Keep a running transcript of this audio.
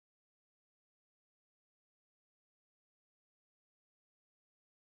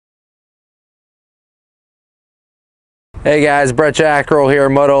Hey guys, Brett Jackrell here,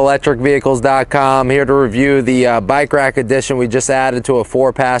 MotoElectricVehicles.com, here to review the bike rack addition we just added to a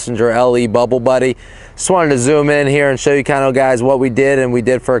 4-passenger LE Bubble Buddy. Just wanted to zoom in here and show you kind of guys what we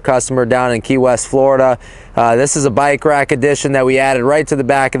did for a customer down in Key West, Florida. This is a bike rack addition that we added right to the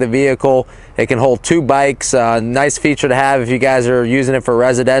back of the vehicle. It can hold 2 bikes. Nice feature to have if you guys are using it for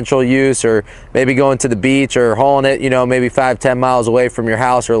residential use, or maybe going to the beach or hauling it, maybe 5-10 miles away from your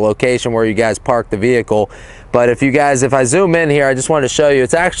house or location where you guys park the vehicle. But if I zoom in here, I just wanted to show you,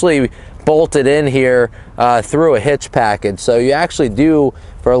 it's actually bolted in here through a hitch package. So you actually do,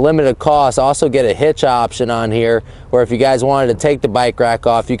 for a limited cost, also get a hitch option on here, where if you guys wanted to take the bike rack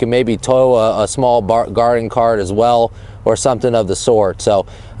off, you can maybe tow a small garden cart as well, or something of the sort. So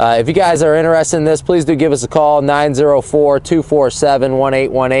if you guys are interested in this, please do give us a call,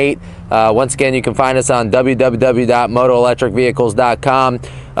 904-247-1818. Once again, you can find us on www.MotoElectricVehicles.com.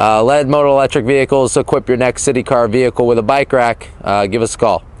 Let Moto Electric Vehicles equip your next CiteCar vehicle with a bike rack. Give us a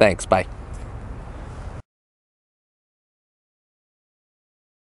call. Thanks. Bye.